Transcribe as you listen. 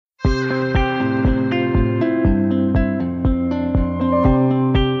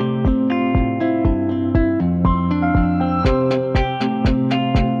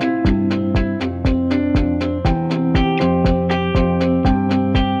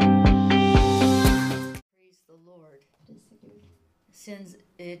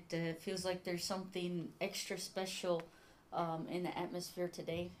it feels like there's something extra special in the atmosphere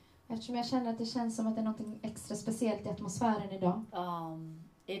today. Eftersom jag känner att det känns som att det är något extra speciellt i atmosfären idag.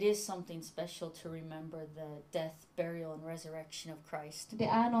 It is something special to remember the death, burial and resurrection of Christ. Det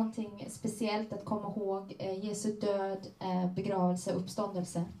är någonting speciellt att komma ihåg Jesu död, begravelse och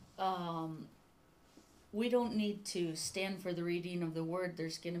uppståndelse. We don't need to stand for the reading of the word.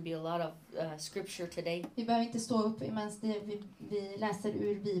 There's going to be a lot of scripture today. Vi behöver inte stå upp medan vi läser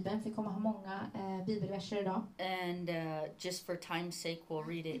ur Bibeln. Vi kommer ha många bibelverser idag. And just for time's sake, we'll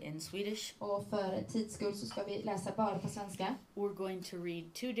read it in Swedish. Och för tids skull så ska vi läsa bara på svenska. We're going to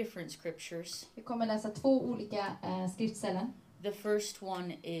read two different scriptures. Vi kommer läsa 2 olika skriftställen. The first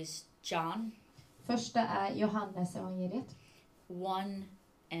one is John. Första är Johannes evangeliet. 1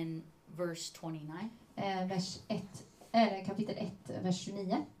 and verse 29. Vers 1, kapitel 1, vers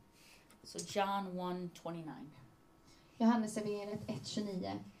 29. So John 1:29. Johannes evangeliet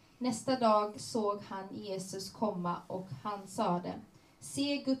 1:29. Nästa dag såg han Jesus komma och han sade: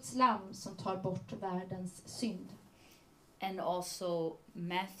 Se Guds lamm som tar bort världens synd. And also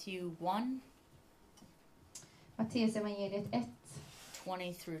Matthew 1. Matteus evangeliet 1,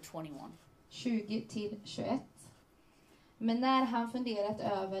 20 through 21. 20 till 21. Men när han funderat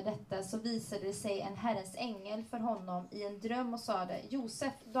över detta så visade det sig en Herrens ängel för honom i en dröm och sade: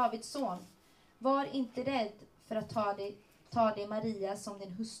 Josef, Davids son, var inte rädd för att ta dig Maria som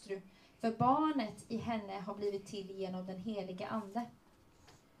din hustru, för barnet i henne har blivit till genom den helige ande.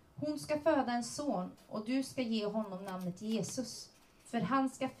 Hon ska föda en son och du ska ge honom namnet Jesus, för han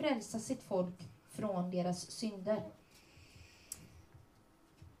ska frälsa sitt folk från deras synder.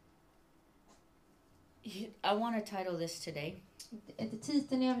 I want to title this today.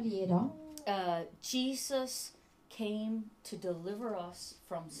 Titeln jag vill ge idag. Jesus came to deliver us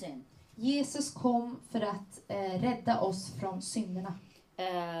from sin. Jesus kom för att rädda oss från synderna.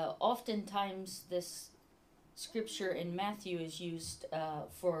 Oftentimes this scripture in Matthew is used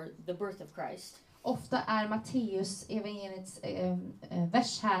for the birth of Christ. Ofta är Matteus evangeliets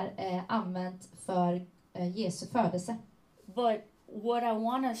vers här använt för Jesu födelse. But what I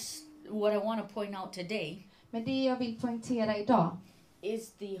want to point out today, men det jag vill poängtera idag,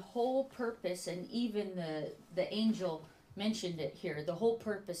 is the whole purpose, and even the angel mentioned it here, the whole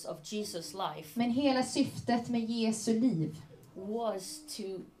purpose of Jesus' life. Men hela syftet med Jesu liv was to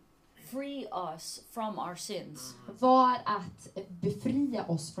free us from our sins. Var att befria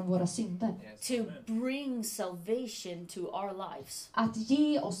oss från våra synder. To bring salvation to our lives. Att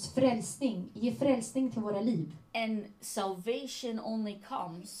ge oss frälsning, ge frälsning till våra liv. And salvation only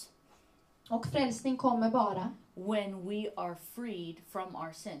comes och frälsning kommer bara when we are freed from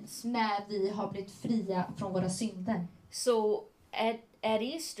our sins. När vi har blivit fria från våra synder. So at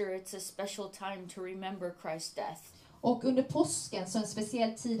Easter it's a special time to remember Christ's death. Och under påsken så är en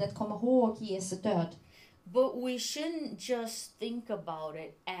speciell tid att komma ihåg Jesu död. But we shouldn't just think about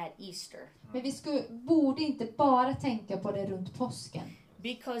it at Easter. Men vi borde inte bara tänka på det runt påsken.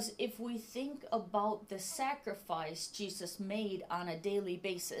 Because if we think about the sacrifice Jesus made on a daily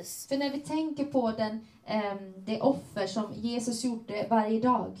basis. För när vi tänker på det offer som Jesus gjorde varje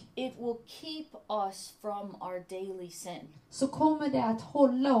dag. It will keep us from our daily sin. Så kommer det att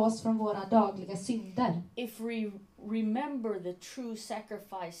hålla oss från våra dagliga synder. If we remember the true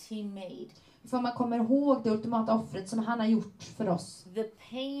sacrifice he made. För man kommer ihåg det ultimata offret som han har gjort för oss. The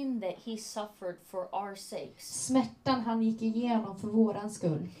pain that he suffered for our sakes. Smärtan han gick igenom för våran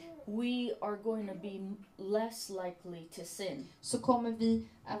skull. We are going to be less likely to sin. Så kommer vi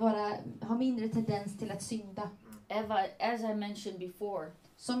att ha mindre tendens till att synda. As I mentioned before.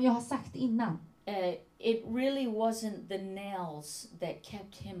 Som jag har sagt innan. It really wasn't the nails that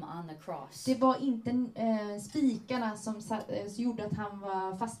kept him on the cross. Det var inte spikarna som gjorde att han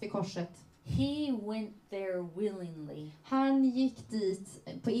var fast vid korset. He went there willingly. Han gick dit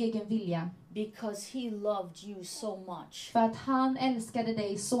på egen vilja. Because he loved you so much. För att han älskade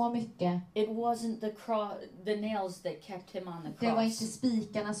dig så mycket. It wasn't the nails that kept him on the cross. Det var inte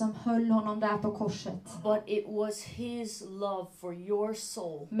spikarna som höll honom där på korset. But it was his love for your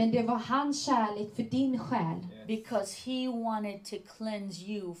soul. Men det var hans kärlek för din själ. Because he wanted to cleanse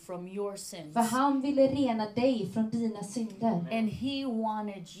you from your sins. För han ville rena dig från dina synder. And he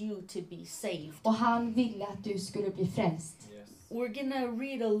wanted you to be saved. Och han ville att du skulle bli frälst. We're gonna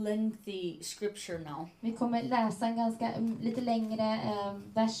read a lengthy scripture now. Vi kommer läsa en lite längre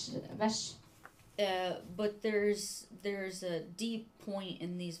vers. But there's a deep point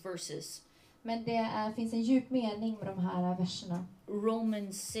in these verses. Men det finns en djup mening med de här verserna.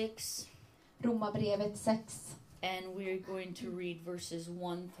 Romans 6. Romarbrevet 6. And we're going to read verses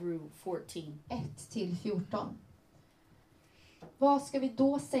 1 through 14. 1 till 14. Vad ska vi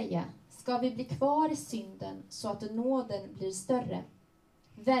då säga? Ska vi bli kvar i synden så att nåden blir större?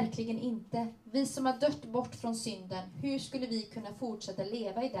 Verkligen inte. Vi som har dött bort från synden, hur skulle vi kunna fortsätta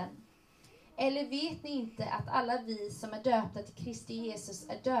leva i den? Eller vet ni inte att alla vi som är döpta till Kristi Jesus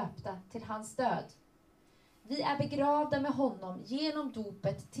är döpta till hans död? Vi är begravda med honom genom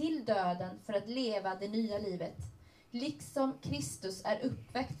dopet till döden för att leva det nya livet. Liksom Kristus är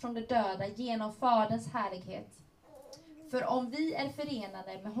uppväckt från de döda genom Faderns härlighet. För om vi är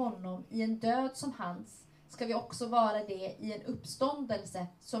förenade med honom i en död som hans, ska vi också vara det i en uppståndelse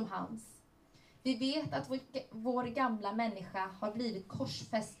som hans. Vi vet att vår gamla människa har blivit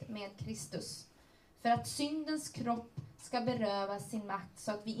korsfäst med Kristus, för att syndens kropp ska berövas sin makt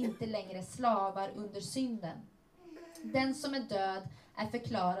så att vi inte längre slavar under synden. Den som är död är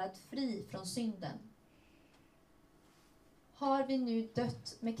förklarad fri från synden. Har vi nu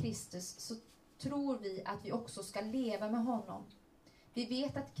dött med Kristus så tror vi att vi också ska leva med honom. Vi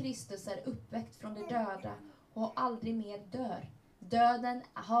vet att Kristus är uppväckt från de döda och aldrig mer dör. Döden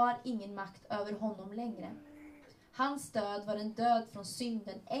har ingen makt över honom längre. Hans död var en död från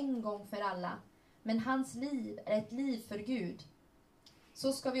synden en gång för alla, men hans liv är ett liv för Gud.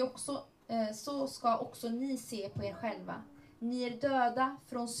 Så ska också ni se på er själva. Ni är döda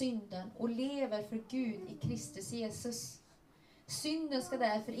från synden och lever för Gud i Kristus Jesus. Synden ska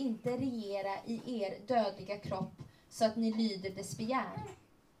därför inte regera i er dödliga kropp så att ni lyder dess begär.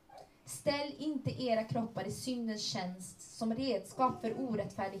 Ställ inte era kroppar i syndens tjänst som redskap för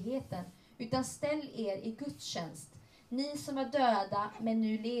orättfärdigheten, utan ställ er i Guds tjänst. Ni som är döda men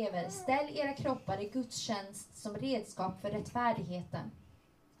nu lever, ställ era kroppar i Guds tjänst som redskap för rättfärdigheten.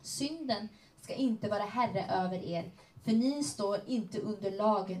 Synden ska inte vara herre över er, för ni står inte under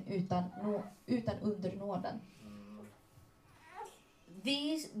lagen utan under nåden.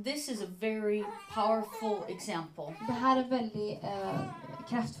 This is a very powerful example Det här är ett väldigt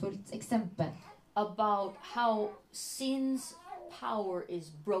kraftfullt exempel about how sin's power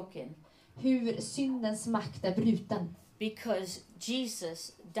is broken hur syndens makt är bruten. because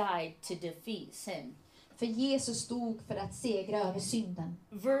Jesus died to defeat sin. För Jesus stod för att segra över synden.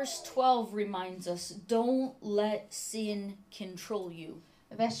 Verse 12 reminds us, don't let sin control you.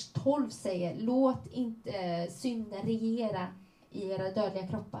 Vers 12 säger, låt inte synden regera i era dödliga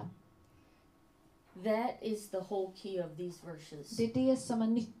kroppar. That is the whole key of these verses. Det är det som är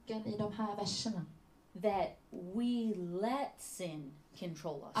nyckeln i de här verserna. That we let sin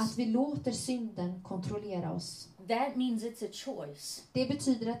control Att us. vi låter synden kontrollera oss. That means it's a choice. Det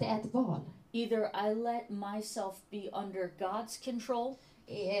betyder att det är ett val. Either I let myself be under God's control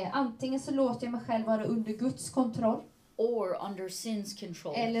Antingen så låter jag mig själv vara under Guds kontroll or under sin's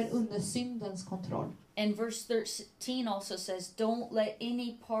control. eller under syndens kontroll. And verse 13 also says, don't let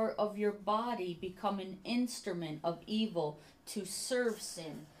any part of your body become an instrument of evil to serve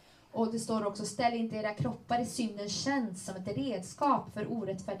sin. Och det står också, ställ inte era kroppar i syndens tjänst som ett redskap för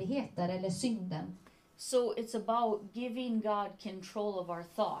orättfärdigheter eller synden. So it's about giving God control of our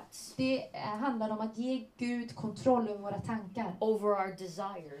thoughts, Det handlar om att ge Gud kontroll över våra tankar, over our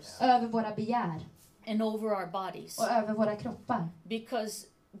desires, över våra begär and over our bodies. och över våra kroppar. Because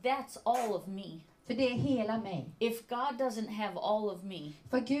that's all of me. För det är hela mig. If God doesn't have all of me,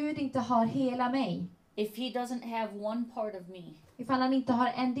 För Gud inte har hela mig, if he doesn't have one part of me, ifall han inte har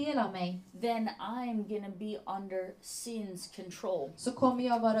en del av mig, then I'm gonna be under sin's control. så kommer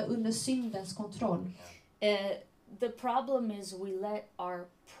jag vara under syndens kontroll. The problem is we let our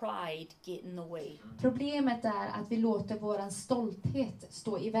pride get in the way. Problemet är att vi låter våran stolthet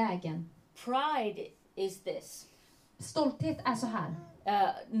stå i vägen. Pride is this. Stolthet är så här.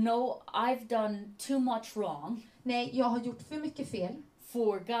 No, I've done too much wrong Nej, jag har gjort för mycket fel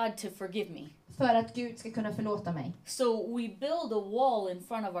for God to forgive me. för att Gud ska kunna förlåta mig. So we build a wall in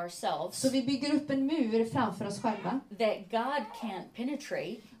front of ourselves Så vi bygger upp en mur framför oss själva that God can't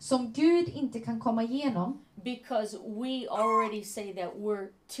penetrate som Gud inte kan komma igenom. because we already say that we're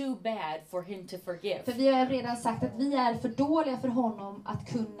too bad for him to forgive. För vi har redan sagt att vi är för dåliga för honom att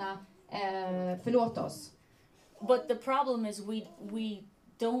kunna förlåta oss. But the problem is we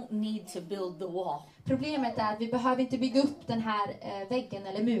don't need to build the wall. Problemet är att vi behöver inte bygga upp den här väggen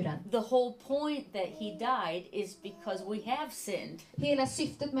eller muren. The whole point that he died is because we have sinned. Hela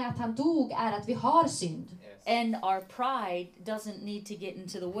syftet med att han dog är att vi har synd. And our pride doesn't need to get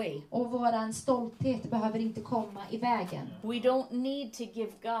into the way. Och våran stolthet behöver inte komma i vägen. We don't need to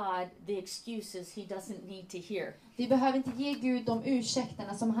give God the excuses he doesn't need to hear. Vi behöver inte ge Gud de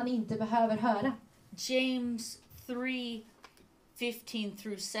ursäkterna som han inte behöver höra. James 3:15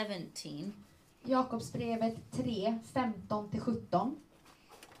 through 17. Jakobsbrevet 3, 15-17.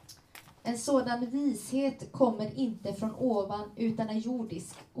 En sådan vishet kommer inte från ovan utan är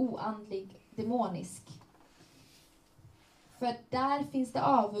jordisk, oandlig, demonisk. För där finns det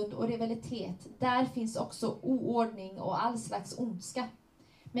avund och rivalitet. Där finns också oordning och all slags ondska.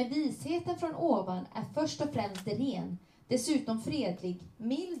 Men visheten från ovan är först och främst ren, dessutom fredlig,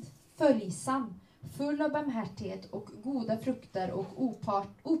 mild, följsam, full av barmhärtighet och goda frukter och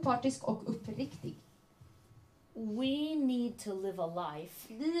opartisk och uppriktig. We need to live a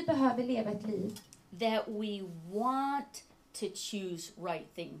life Vi behöver leva ett liv that we want to choose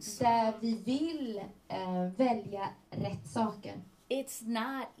right things. där vi vill välja rätt saker. It's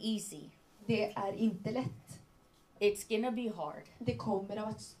not easy. Det är inte lätt. It's gonna be hard Det kommer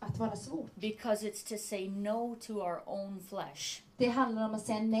att vara svårt. because it's to say no to our own flesh. Det handlar om att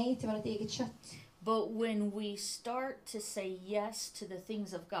säga nej till vårt eget kött. But when we start to say yes to the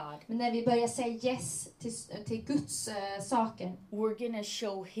things of God, Men när vi börjar säga yes till Guds saker, we're gonna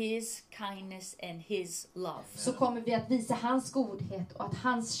show His kindness and His love. så kommer vi att visa hans godhet och att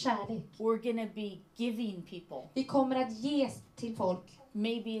hans kärlek. We're gonna be giving people. Vi kommer att ge till folk.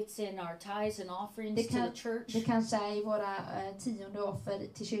 Maybe it's in our tithes and offerings Det to kan- the church. Det kanske är i våra tionde offer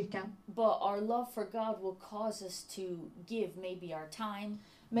till kyrkan. But our love for God will cause us to give maybe our time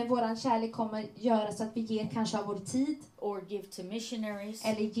Men våran kärlek kommer göra så att vi ger kanske av vår tid or give to missionaries.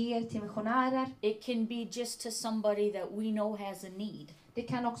 eller ger till missionärer. It can be just to somebody that we know has a need. Det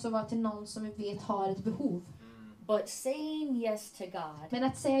kan också vara till någon som vi vet har ett behov. But saying yes to God Men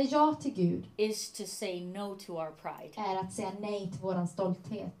att säga ja till Gud is to say no to our pride är att säga nej till våran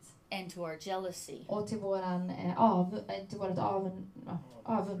stolthet and to our jealousy. och till våran till vårt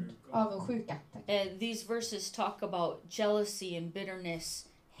avundsjuka. Tack. These verses talk about jealousy and bitterness,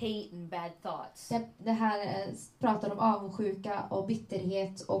 hate and bad thoughts. Det här pratar om avundsjuka och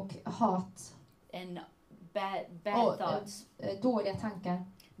bitterhet och hat And bad och thoughts. dåliga tankar.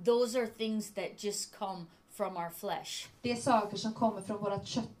 Those are things that just come from our flesh. Det är saker som kommer från vårt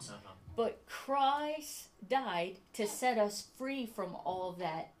kött. But Christ died to set us free from all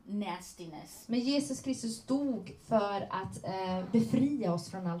that nastiness. Men Jesus Kristus dog för att befria oss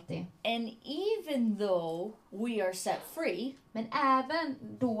från allt det. And even though we are set free, Men även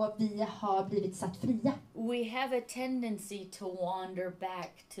då vi har blivit satt fria, we have a tendency to wander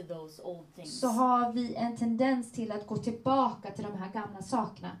back to those old things. så har vi en tendens till att gå tillbaka till de här gamla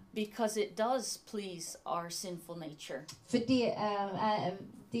sakerna. Because it does please our sinful nature. För det är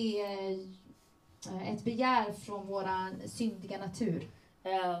ett begär från våran syndiga natur.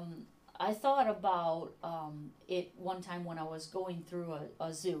 I thought about it one time when I was going through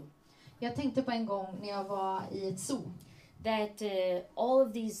a zoo. Jag tänkte på en gång när jag var i ett zoo. That all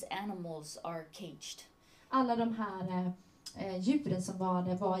of these animals are caged. Alla de här djuren som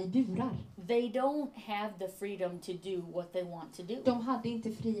var i burar. They don't have the freedom to do what they want to do. De hade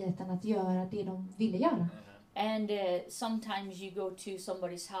inte friheten att göra det de ville göra. And sometimes you go to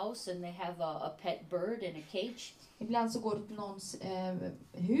somebody's house and they have a pet bird in a cage. Ibland så går du till någons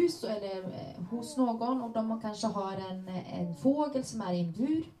hus eller hos någon och de kanske har en fågel som är i en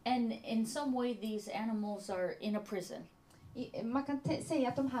bur. And in some way these animals are in a prison. Man kan säga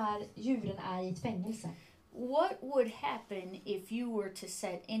att de här djuren är i ett fängelse. What would happen if you were to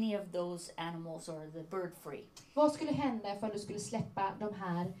set any of those animals or the bird free? Vad skulle hända ifall du skulle släppa de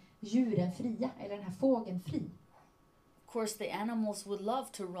här djuren fria, eller den här fågeln fri? Of course, the animals would love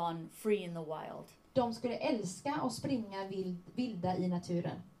to run free in the wild. De skulle älska att springa vilda i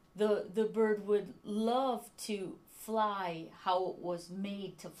naturen. The bird would love to fly how it was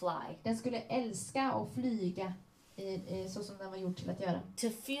made to fly. Den skulle älska att flyga så som den var gjord till att göra. To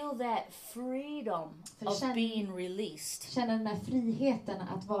feel that freedom of being released. Känna den här friheten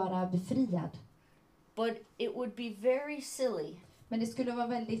att vara befriad. But it would be very silly Men det skulle vara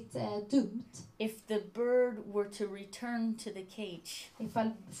väldigt dumt if the bird were to return to the cage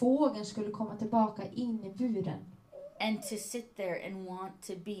ifall fågeln skulle komma tillbaka in i buren and to sit there and want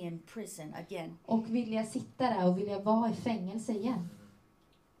to be in prison again. och vilja sitta där och vilja vara i fängelse igen.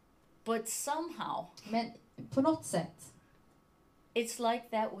 But somehow, Men på något sätt it's like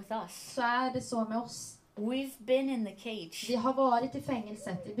that with us. så är det så med oss. We've been in the cage. Vi har varit i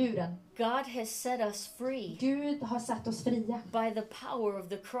fängelset, i buren. God has set us free Gud har satt oss fria by the power of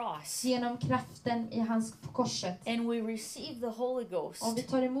the cross. genom kraften i hans på korset. And we receive the Holy Ghost. Och vi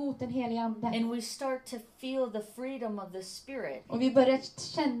tar emot den helige Ande. And we start to feel the freedom of the Spirit. Och vi börjar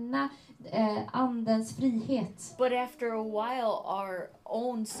känna Andens frihet. But after a while, our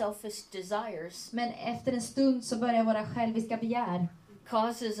own selfish desires Men efter en stund så börjar våra själviska begär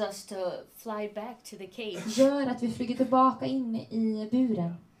causes us to fly back to the cage. gör att vi flyger tillbaka in i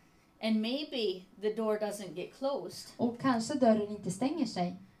buren. And maybe the door doesn't get closed, Och kanske dörren inte stänger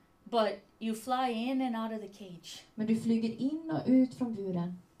sig. But you fly in and out of the cage. Men du flyger in och ut från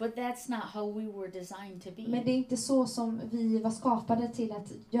buren. But that's not how we were designed to be. Men det är inte så som vi var skapade till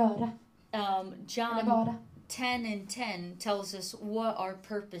att göra. Eller John vara. 10:10 tells us what our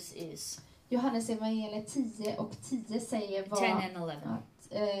purpose is. Johannes evangeliet 10 och 10 säger 10 and 11.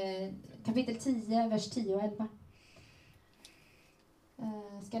 att, kapitel 10, vers 10 och 11.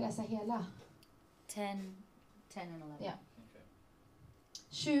 Ska jag läsa hela? 10 and 11. Ja.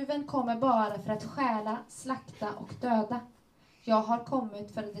 Tjuven kommer bara för att stjäla, slakta och döda. Jag har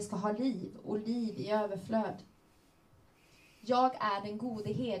kommit för att det ska ha liv och liv i överflöd. Jag är den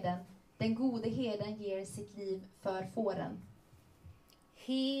gode herden. Den gode herden ger sitt liv för fåren.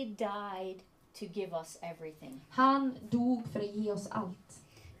 He died to give us everything. Han dog för att ge oss allt.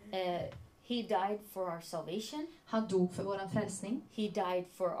 He died for our salvation. Han dog för vår frälsning. He died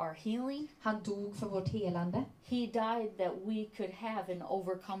for our healing. Han dog för vårt helande. He died that we could have an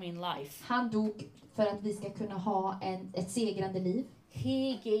overcoming life. Han dog för att vi ska kunna ha ett segrande liv.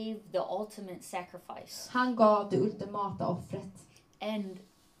 He gave the ultimate sacrifice. Han gav det ultimata offret. And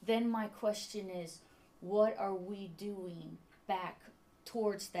then my question is, what are we doing back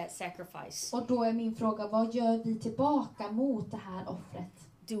towards that sacrifice? Och då är min fråga, vad gör vi tillbaka mot det här offret?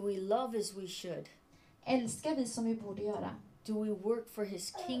 Do we love as we should? Älskar vi som vi borde göra? Do we work for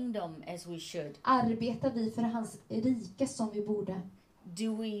his kingdom as we should? Arbetar vi för hans rike som vi borde?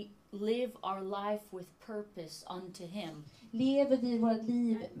 Do we live our life with purpose unto him? Lever vi vårt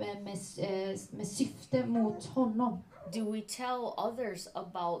liv med syfte mot honom? Do we tell others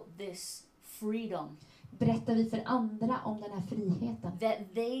about this freedom? Berättar vi för andra om den här friheten? That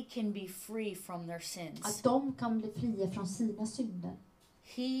they can be free from their sins. Att de kan bli fria från sina synder.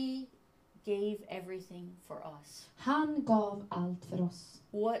 He gave everything for us. Han gav allt för oss.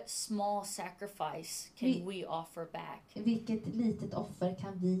 What small sacrifice can we offer back? Vilket litet offer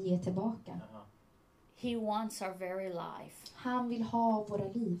kan vi ge tillbaka? He wants our very life. Han vill ha våra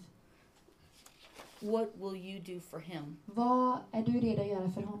liv. What will you do for him? Vad är du redo att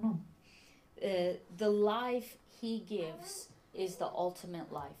göra för honom? The life he gives is the ultimate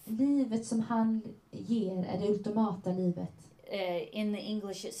life. Livet som han ger är det ultimata livet. In the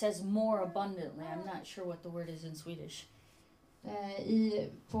English it says more abundantly. I'm not sure what the word is in Swedish.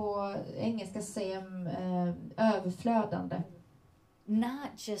 På engelska säger överflödande.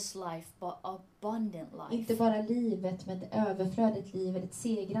 Not just life, but abundant life. Inte bara livet, men överflödigt liv, ett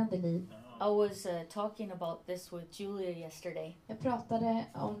segrande liv. I was talking about this with Julia yesterday. Jag pratade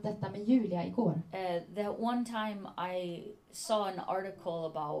om detta med Julia igår. That one time I saw an article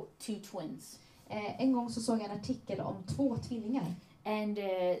about two twins. En gång så såg jag en artikel om 2 tvillingar. And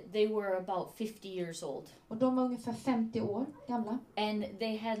they were about 50 years old. Och de var ungefär 50 år gamla. And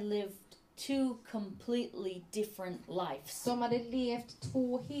they had lived 2 completely different lives. De hade levt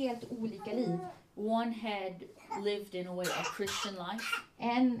 2 helt olika liv. One had lived in a way a Christian life.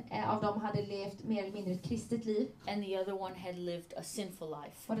 En av dem hade levt mer eller mindre ett kristet liv. And the other one had lived a sinful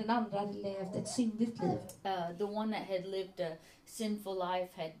life. Och den andra hade levt ett syndigt liv. The one that had lived a sinful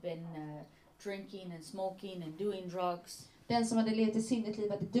life had been drinking and smoking and doing drugs. Den som hade levt ett syndigt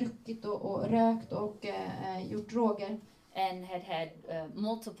liv hade druckit och rökt och gjort droger. And had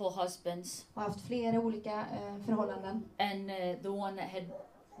multiple husbands. Och haft flera olika förhållanden. And the one that had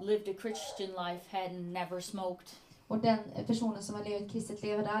lived a Christian life had never smoked. Och den personen som hade levt ett kristet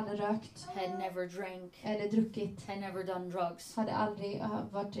liv hade aldrig rökt. Had never drank. Eller druckit. Had never done drugs. Hade aldrig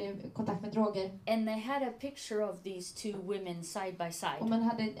varit i kontakt med droger. And they had a picture of these 2 women side by side. Och man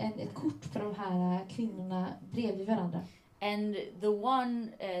hade ett kort för de här kvinnorna bredvid varandra. And the one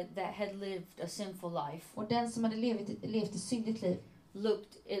that had lived a sinful life. Och den som hade levt ett syndigt liv.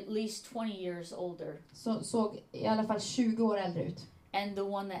 Looked at least 20 years older. Så såg i alla fall 20 år äldre ut. And the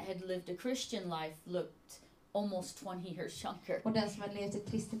one that had lived a Christian life looked almost 20 years younger. Och den som hade levt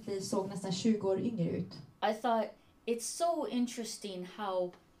ett kristet liv såg nästan 20 år yngre ut. I thought it's so interesting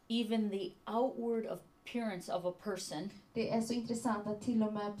how even the outward appearance of a person Det är så intressant att till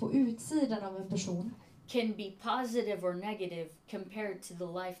och med på utsidan av en person can be positive or negative compared to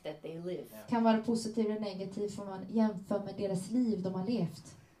the life that they live. Kan vara positiv eller negativ för man jämför med deras liv de har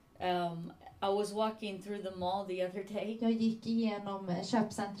levt. I was walking through the mall the other day. Jag gick igenom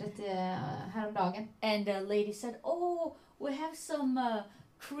köpcentret häromdagen. And a lady said, "Oh, we have some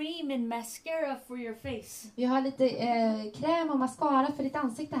cream and mascara for your face." Vi har lite kräm och mascara för ditt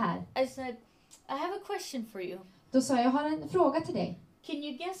ansikte här. I said, "I have a question for you. Då sa jag har en fråga till dig. Can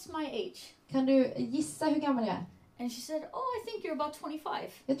you guess my age?" Kan du gissa hur gammal jag är? And she said, "Oh, I think you're about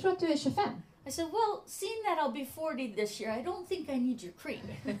 25." Jag tror att du är 25. I said, well, seeing that I'll be 40 this year, I don't think I need your cream.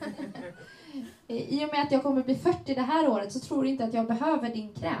 I och med att jag kommer bli 40 det här året så tror jag inte att jag behöver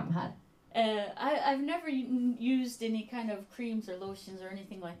din kräm här. I've never used any kind of creams or lotions or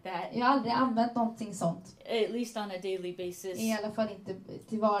anything like that. Jag har aldrig använt någonting sånt. At least on a daily basis. I alla fall inte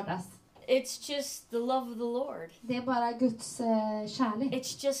till vardags. It's just the love of the Lord. Det är bara Guds kärlek.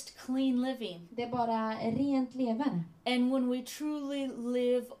 It's just clean living. Det är bara rent levande. And when we truly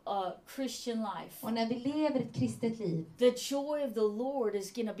live a Christian life, Och när vi lever ett kristet liv, the joy of the Lord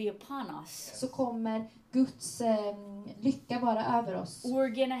is going to be upon us. så kommer Guds lycka vara över oss.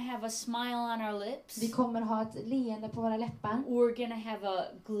 We're going to have a smile on our lips. Vi kommer ha ett leende på våra läppar. We're going to have a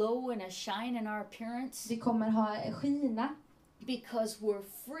glow and a shine in our appearance. Vi kommer ha skina. Because we're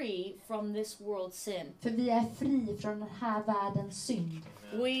free from this world's sin. För vi är fri från den här världens synd.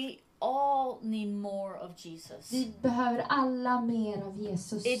 We all need more of Jesus. Vi behöver alla mer av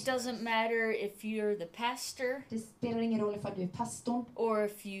Jesus. It doesn't matter if you're the pastor. Det spelar ingen roll ifall du är pastorn. Or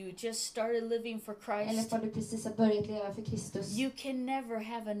if you just started living for Eller Christ. ifall du precis har börjat leva för Kristus. You can never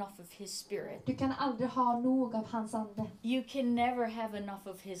have enough of His Spirit. Du kan aldrig ha nog av hans ande. You can never have enough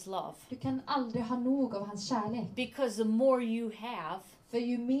of His love. Du kan aldrig ha nog av hans kärlek. Because the more you have, För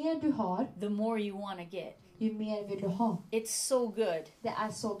ju mer du har, the more you want to get. ju mer vill du ha. It's so good. Det är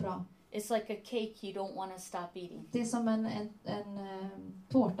så bra. It's like a cake you don't want to stop eating. Det är som en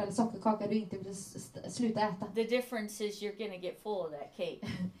tårta eller sockerkaka du inte vill sluta äta. The difference is you're going to get full of that cake.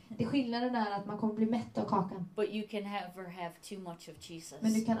 Det skillnaden är att man kommer bli mätt av kakan. But you can never have too much of Jesus.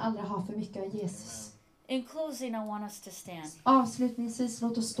 Men du kan aldrig ha för mycket av Jesus. In closing, I want us to stand. Avslutningsvis,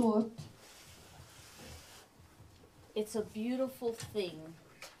 låt oss stå upp. It's a beautiful thing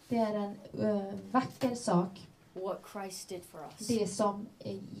Det är en vacker sak. what Christ did for us. Det som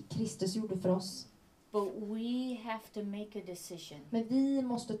Kristus gjorde för oss. But we have to make a decision. Men vi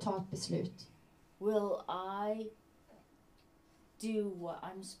måste ta ett beslut. Will I do what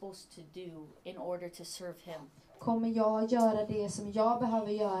I'm supposed to do in order to serve Him? Kommer jag göra det som jag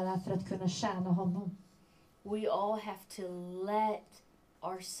behöver göra för att kunna tjäna honom? We all have to let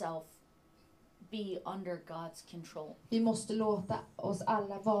ourselves be under God's control. Vi måste låta oss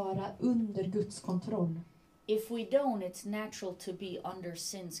alla vara under Guds kontroll. If we don't, it's natural to be under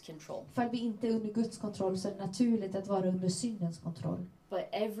sin's control. För vi inte är under Guds kontroll så är det naturligt att vara under syndens kontroll. But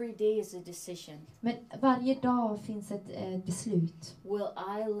every day is a decision. Men varje dag finns ett beslut. Will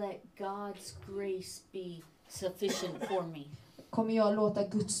I let God's grace be sufficient for me? Kommer jag låta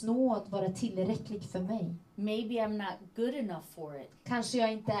Guds nåd vara tillräcklig för mig? Maybe I'm not good enough for it. Kanske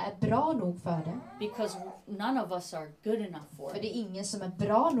jag inte är bra nog för det. Because none of us are good enough for För it. det är ingen som är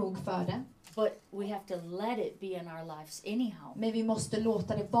bra nog för det. But we have to let it be in our lives anyhow. Men vi måste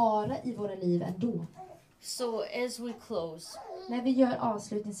låta det vara i våra liv ändå. So as we close, När vi gör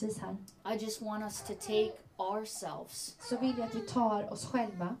avslutningsvis här, I just want us to take ourselves så vill jag att vi tar oss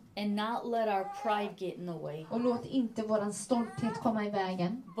själva and not let our pride get in the way. och låt inte våran stolthet komma i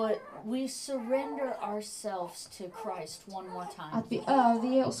vägen. But we surrender ourselves to Christ one more time. Att vi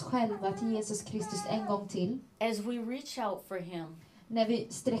överger oss själva till Jesus Kristus en gång till. As we reach out for Him, När vi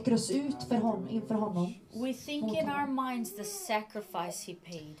sträcker oss ut för inför honom. we think in our minds the sacrifice He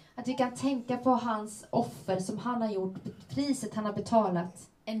paid. Att vi kan tänka på hans offer som han har gjort, priset han har betalat.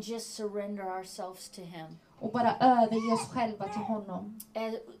 And just surrender ourselves to Him. Och bara överge oss själva till honom.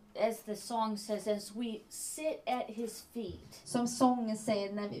 As the song says, as we sit at His feet, Som sången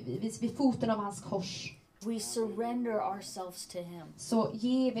säger, när vi vid foten av hans kors. we surrender ourselves to Him. Så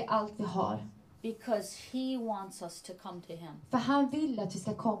ger vi allt vi har. Because He wants us to come to Him. För han vill att vi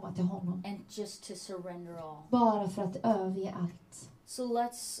ska komma till honom. And just to surrender all. Bara för att överge allt. So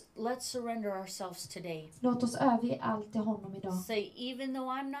let's surrender ourselves today. Låt oss överge allt till honom idag. Say, even though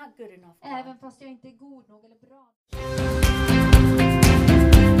I'm not good enough, God, Även fast jag inte är god nog eller bra.